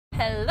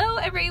Hello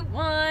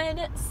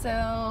everyone!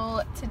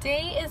 So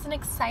today is an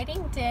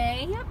exciting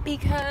day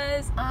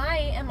because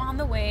I am on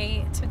the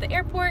way to the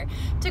airport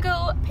to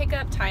go pick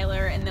up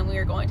Tyler, and then we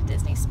are going to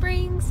Disney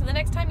Springs. So the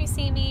next time you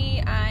see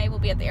me, I will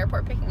be at the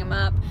airport picking him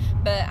up,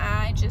 but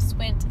I just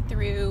went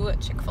through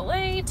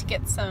Chick-fil-A to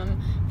get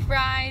some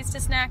fries to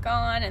snack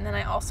on, and then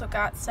I also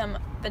got some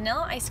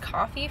vanilla iced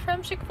coffee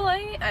from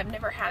Chick-fil-A. I've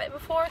never had it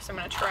before, so I'm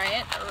going to try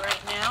it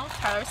right now.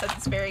 Tyler says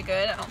it's very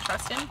good. I don't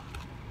trust him.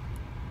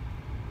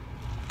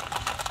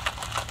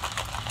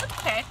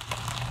 Okay,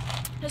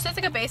 this is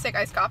like a basic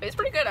iced coffee. It's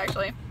pretty good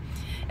actually.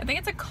 I think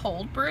it's a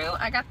cold brew.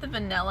 I got the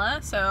vanilla,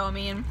 so I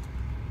mean,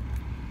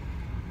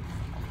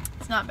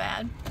 it's not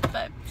bad.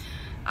 But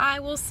I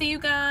will see you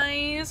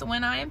guys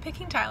when I am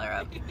picking Tyler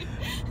up.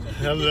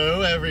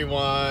 Hello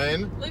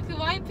everyone. Look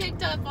who I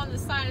picked up on the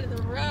side of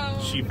the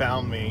road. She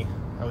found me.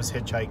 I was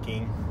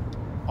hitchhiking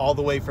all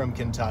the way from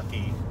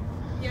Kentucky.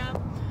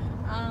 Yep.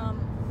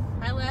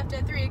 I left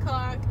at 3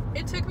 o'clock.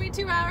 It took me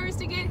 2 hours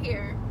to get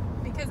here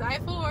because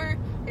I-4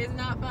 is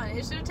not fun.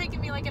 It should have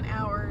taken me like an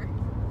hour.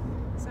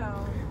 So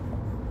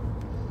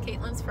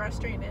Caitlin's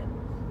frustrated.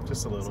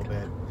 Just a little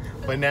bit.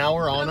 But now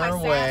we're on our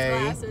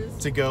way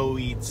to go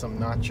eat some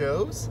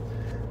nachos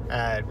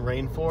at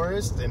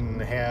Rainforest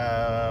and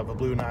have a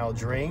Blue Nile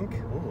drink.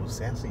 Ooh,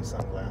 sassy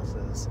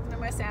sunglasses. They're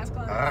my sass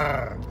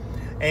glasses.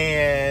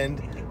 And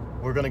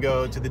we're gonna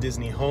go to the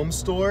Disney Home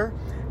Store,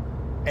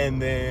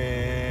 and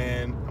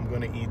then I'm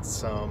gonna eat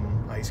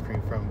some ice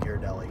cream from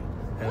Ghirardelli.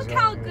 Look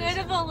how good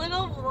of a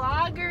little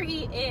vlogger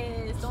he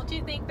is. Don't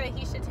you think that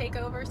he should take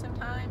over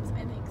sometimes?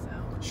 I think so.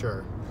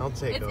 Sure, I'll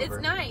take over. It's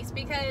nice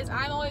because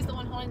I'm always the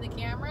one holding the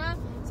camera.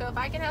 So if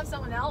I can have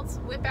someone else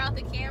whip out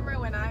the camera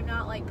when I'm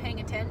not like paying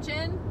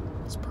attention.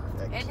 It's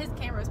perfect. And his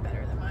camera's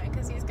better than mine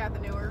because he's got the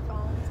newer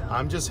phone. So.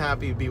 I'm just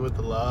happy to be with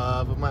the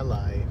love of my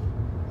life.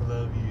 I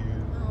love you.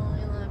 Oh,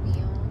 I love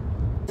you.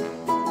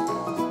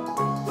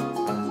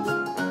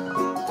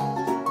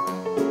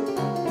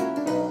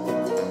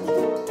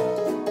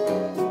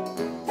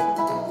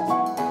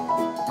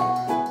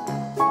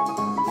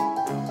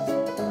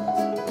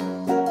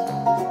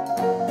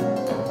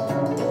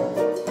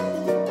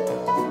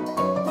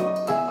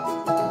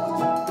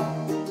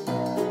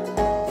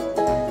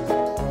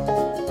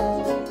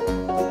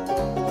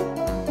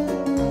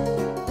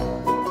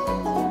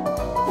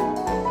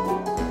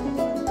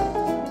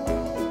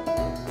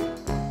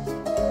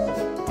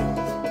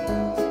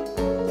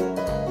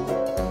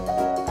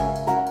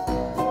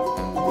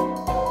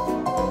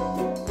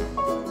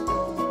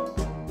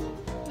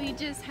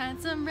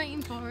 Some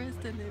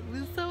Rainforest and it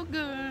was so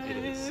good. It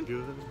is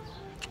good.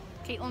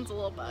 Caitlin's a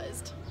little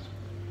buzzed.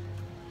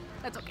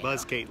 That's okay.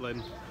 Buzz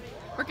Caitlin.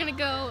 We're gonna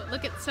go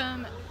look at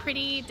some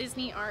pretty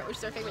Disney art, which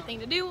is our favorite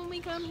thing to do when we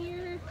come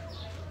here.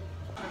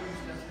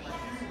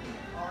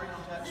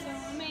 So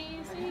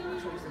amazing.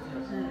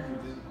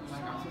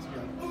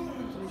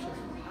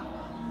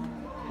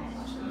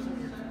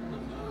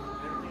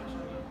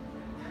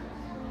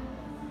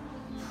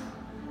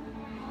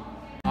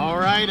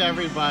 Alright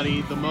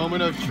everybody, the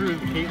moment of truth.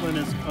 Caitlin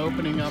is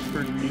opening up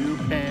her new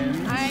pens.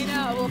 I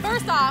know. Well,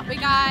 first off, we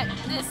got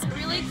this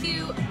really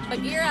cute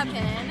Bagheera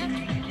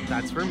pen.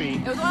 That's for me.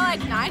 It was only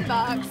like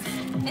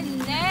 $9.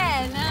 And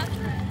then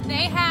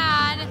they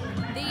had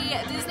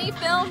the Disney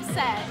film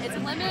set. It's a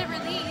limited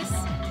release.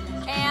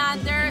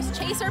 And there's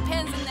chaser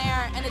pins in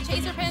there. And the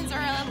chaser pins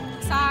are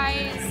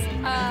size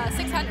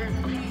 600.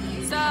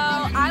 So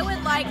I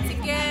would like to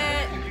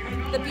get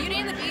the Beauty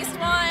and the Beast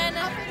one,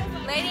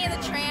 Lady and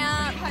the Tramp,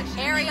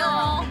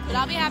 Ariel, but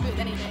I'll be happy with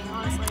anything,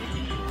 honestly.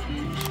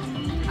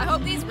 I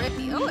hope these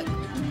rippy. Oh,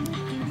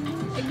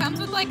 it comes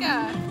with like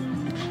a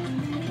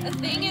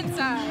thing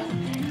inside.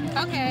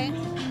 Okay,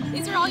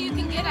 these are all you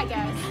can get, I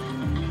guess.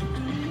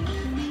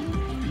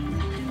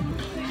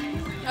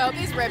 I hope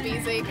these rip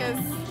easy, because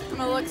I'm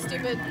gonna look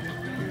stupid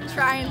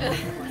trying to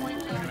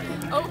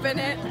open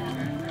it.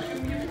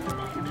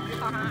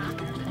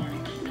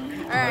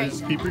 Alright,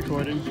 just keep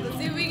recording. Let's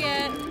see what we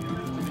get.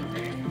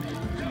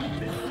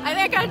 I think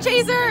I got a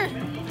chaser!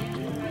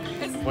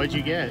 What'd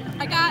you get?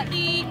 I got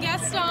the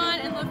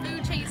Gaston and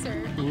LeFou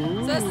chaser.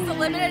 Ooh. So this is a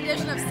limited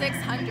edition of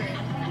 600.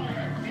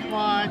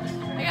 What?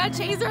 I got a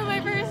chaser on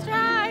my first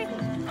try.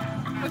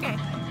 Okay.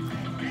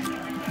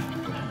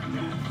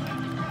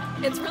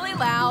 It's really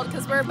loud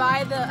because we're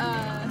by the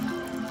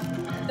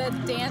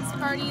dance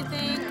party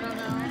thing. I don't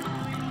know.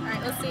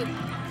 Alright, let's see.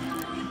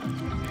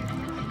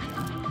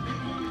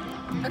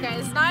 Okay,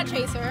 it's not a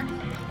chaser.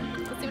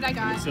 Let's see what I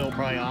got. It's still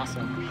probably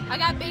awesome. I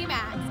got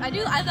Baymax.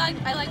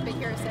 I like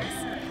Bagheera 6.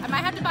 I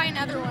might have to buy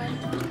another one.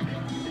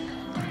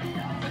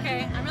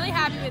 Okay, I'm really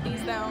happy with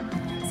these though.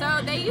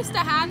 So they used to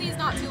have these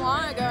not too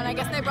long ago, and I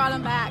guess they brought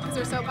them back because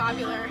they're so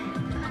popular.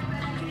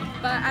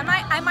 But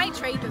I might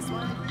trade this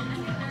one.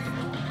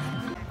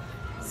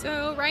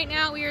 So right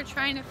now we are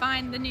trying to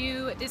find the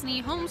new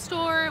Disney Home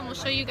Store, and we'll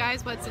show you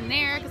guys what's in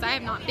there because I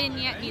have not been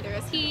yet, neither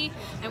has he.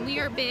 And we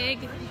are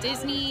big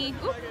Disney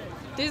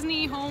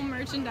home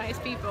merchandise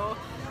people.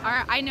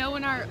 I know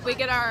when we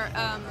get our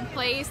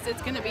place,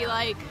 it's gonna be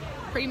like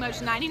pretty much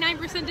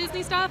 99%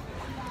 Disney stuff,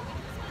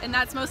 and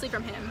that's mostly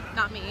from him,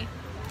 not me.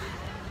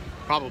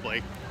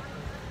 Probably.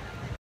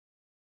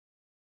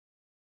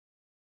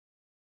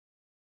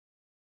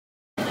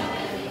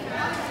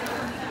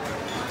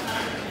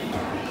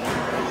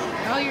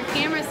 Oh, your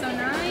camera's so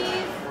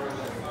nice.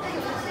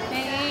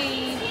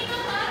 Hey,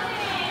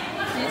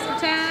 Mr.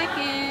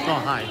 Tackett. Oh,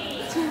 hi.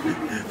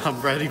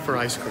 I'm ready for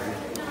ice cream.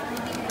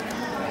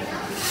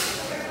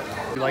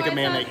 You like a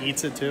man that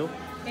eats it too?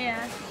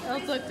 Yeah,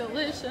 those look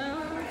delicious.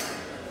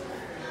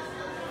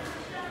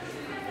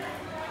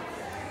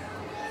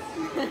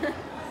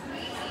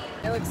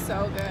 It looks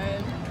so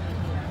good.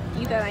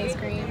 Eat that ice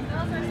cream.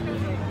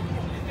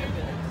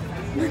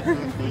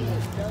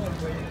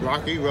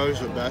 Rocky Road's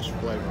the best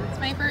flavor. It's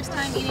my first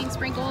time eating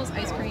sprinkles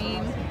ice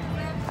cream.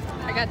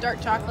 I got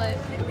dark chocolate.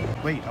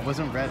 Wait, I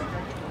wasn't ready.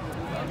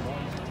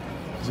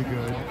 Is it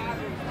good?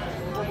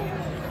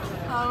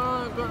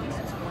 Oh, good.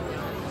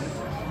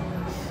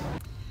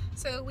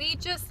 So we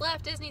just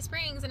left Disney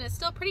Springs and it's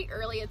still pretty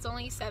early. It's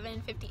only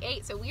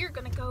 7:58, so we are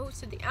gonna go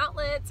to the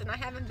outlets, and I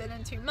haven't been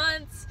in 2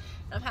 months.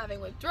 I'm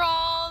having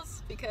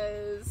withdrawals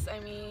because, I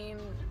mean,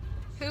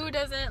 who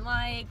doesn't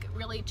like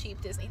really cheap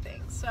Disney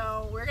things?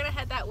 So we're gonna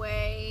head that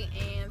way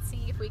and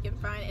see if we can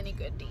find any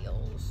good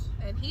deals.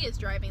 And he is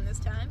driving this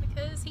time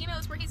because he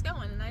knows where he's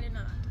going and I do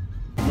not.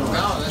 Look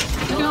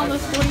at all the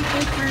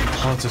 45th merch.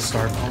 Oh, it's a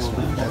Starbucks.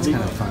 That's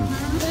kind of fun.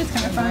 It's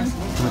kind of fun.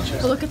 How much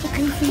is But look at the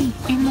Goofy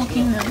Animal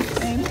Kingdom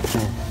thing.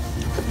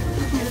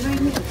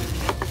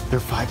 They're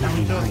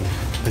 $5.99.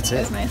 That's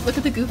That's it. nice. Look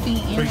at the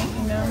Goofy Animal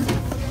Kingdom.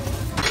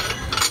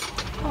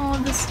 All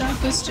of this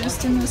stuff is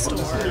just in the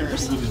stores. How much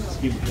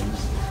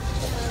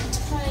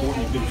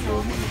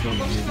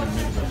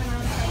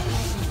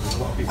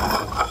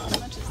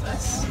is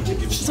this?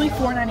 It's like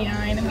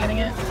 $4.99. I'm getting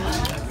it.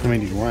 How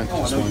many do you want?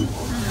 Just one.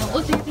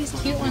 Look at these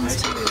cute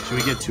ones too. Should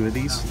we get 2 of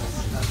these?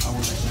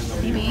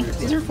 Maybe.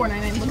 These are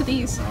 $4.99. Look at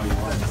these.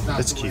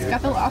 That's cute.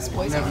 Got the Lost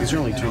Boys on. These are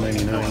only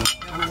 $2.99.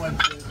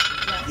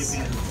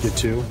 Get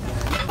 2.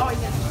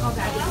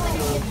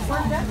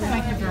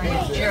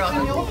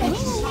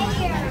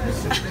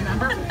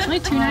 Only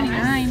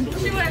 $2.99.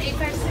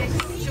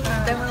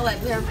 They want to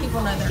let their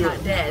people know they're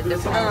not dead. They're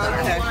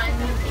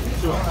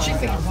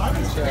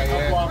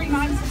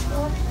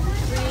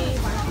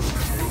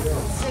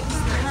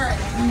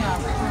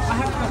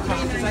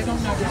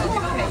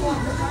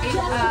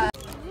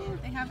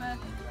They have a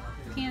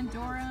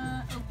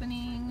Pandora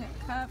opening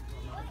cup.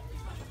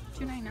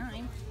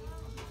 $2.99.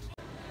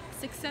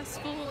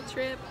 Successful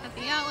trip at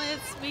the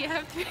outlets. We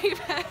have 3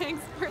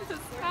 bags worth of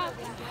stuff.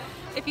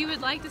 If you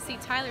would like to see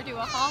Tyler do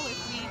a haul with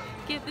me,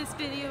 give this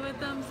video a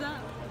thumbs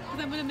up. Because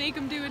I'm going to make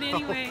him do it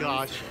anyway. Oh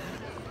gosh.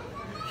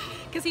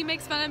 Because he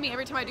makes fun of me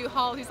every time I do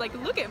hauls. He's like,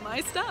 look at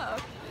my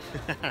stuff.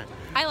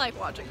 I like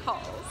watching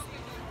hauls.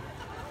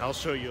 I'll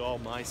show you all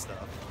my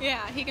stuff.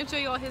 Yeah, he can show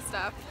you all his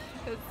stuff.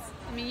 Because,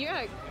 I mean, you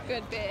got a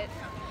good bit.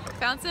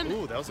 Found some.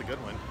 Ooh, that was a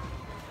good one.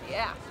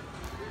 Yeah.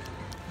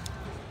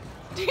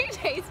 Do you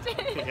taste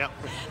it? Yep.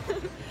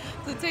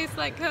 Does it taste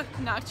like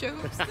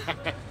nachos?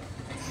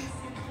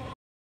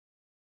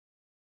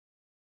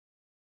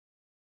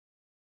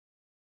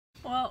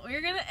 Well,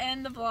 we're gonna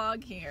end the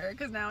vlog here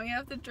because now we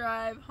have to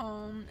drive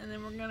home and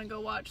then we're gonna go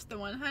watch the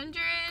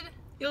 100.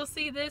 You'll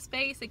see this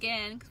face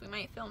again because we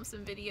might film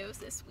some videos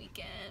this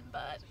weekend,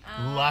 but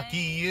Lucky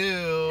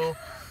you.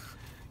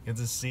 Get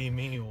to see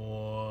me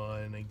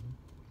one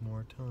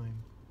more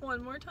time.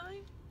 One more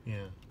time?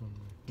 Yeah, one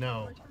more.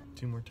 No,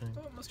 2 more times.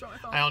 Oh, almost dropped my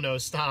phone. I don't know.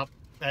 Stop.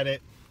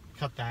 Edit.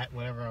 Cut that.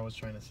 Whatever I was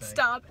trying to say.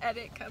 Stop,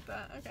 edit, cut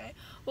that. Okay.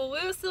 Well,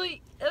 we'll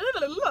see.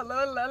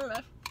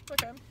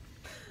 Okay.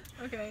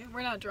 Okay,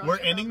 we're not drunk. We're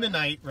ending the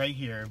night right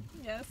here,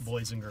 Yes.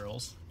 boys and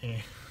girls.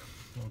 And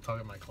we'll talk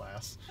at my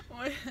class.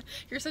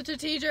 You're such a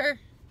teacher.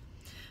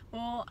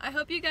 Well, I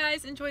hope you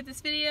guys enjoyed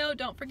this video.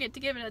 Don't forget to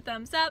give it a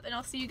thumbs up, and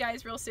I'll see you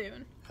guys real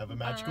soon. Have a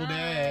magical Bye.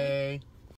 day.